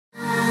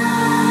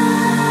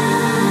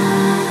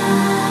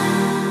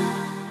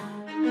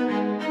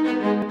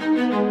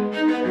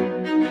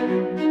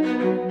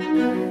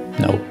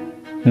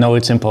No,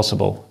 it's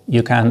impossible.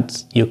 You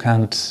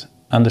can't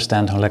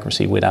understand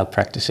holacracy without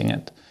practicing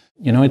it.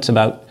 You know, it's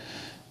about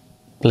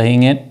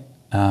playing it,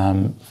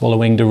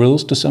 following the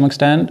rules to some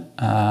extent,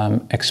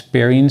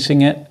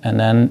 experiencing it, and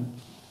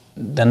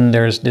then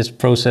there's this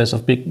process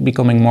of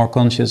becoming more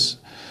conscious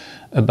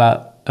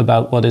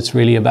about what it's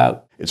really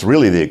about. It's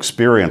really the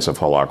experience of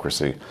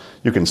holacracy.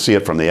 You can see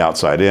it from the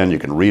outside in, you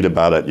can read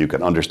about it, you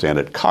can understand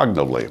it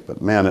cognitively,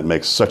 but man, it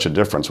makes such a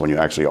difference when you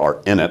actually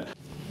are in it.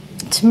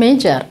 It's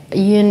major.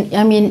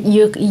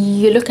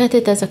 You look at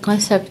it as a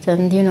concept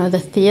and, you know, the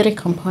theory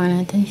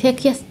component, and you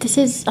think, yes, this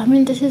is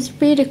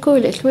really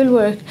cool, it will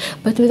work.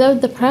 But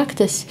without the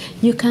practice,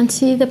 you can't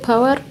see the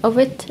power of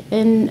it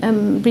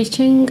in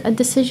reaching a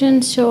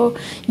decision. So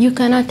you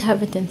cannot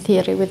have it in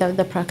theory without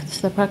the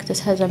practice. The practice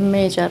has a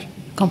major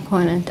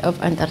component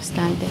of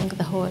understanding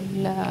the whole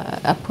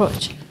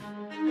approach.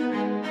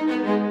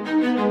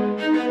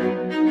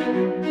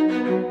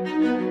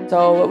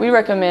 So what we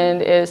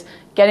recommend is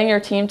getting your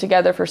team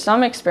together for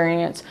some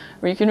experience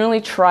where you can really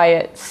try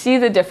it, see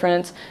the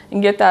difference,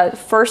 and get that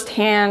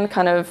first-hand,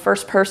 kind of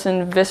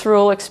first-person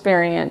visceral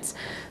experience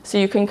so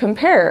you can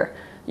compare.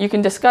 You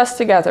can discuss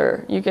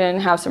together, you can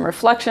have some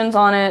reflections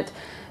on it,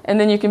 and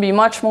then you can be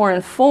much more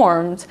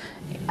informed.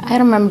 I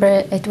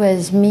remember it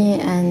was me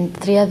and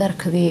 3 other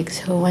colleagues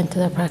who went to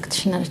the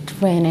practitioner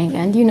training,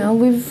 and you know,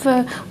 we've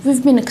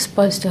been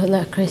exposed to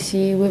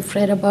holacracy, we've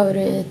read about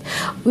it,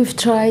 we've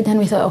tried, and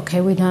we thought, okay,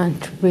 we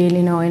don't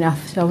really know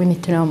enough, so we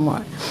need to know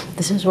more.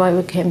 This is why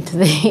we came to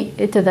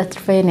that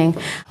training.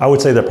 I would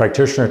say the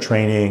practitioner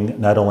training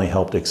not only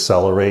helped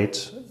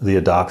accelerate the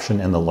adoption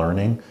and the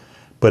learning,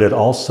 but it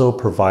also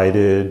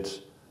provided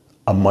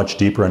a much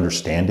deeper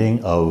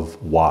understanding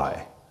of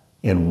why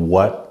and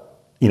what,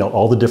 you know,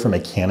 all the different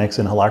mechanics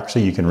in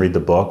holacracy. You can read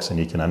the books and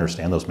you can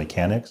understand those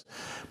mechanics,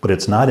 but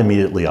it's not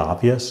immediately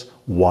obvious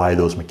why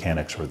those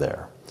mechanics were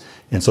there.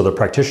 And so the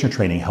practitioner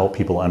training helped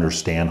people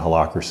understand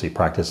holacracy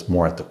practice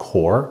more at the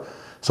core.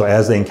 So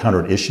as they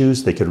encountered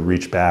issues, they could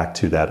reach back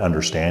to that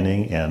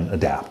understanding and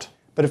adapt.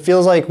 But it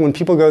feels like when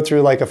people go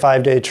through like a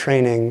 5-day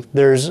training,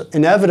 there's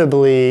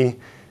inevitably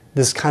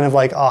this kind of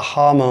like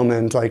aha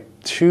moment, like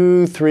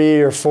 2,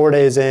 3, or 4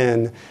 days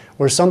in,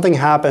 where something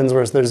happens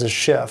where there's a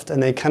shift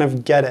and they kind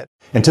of get it.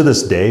 And to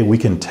this day, we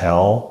can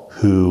tell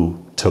who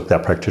took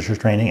that practitioner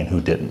training and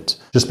who didn't,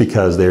 just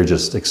because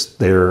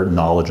their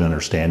knowledge and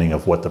understanding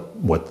of what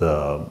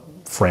the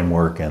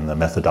framework and the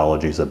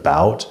methodology is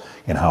about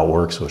and how it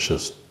works was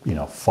just, you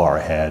know, far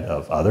ahead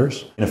of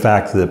others. In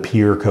fact, the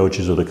peer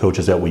coaches or the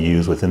coaches that we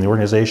use within the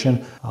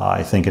organization,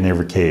 I think in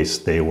every case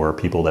they were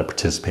people that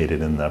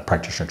participated in the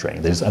practitioner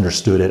training. They just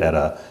understood it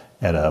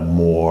at a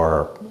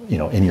more, you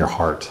know, in your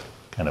heart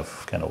kind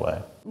of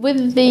way.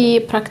 With the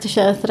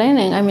practitioner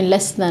training, I mean,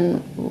 less than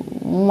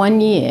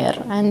 1 year,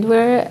 and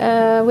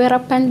we're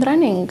up and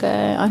running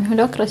on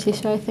holacracy.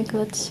 So I think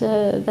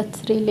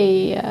that's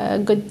really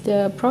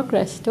good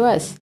progress to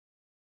us.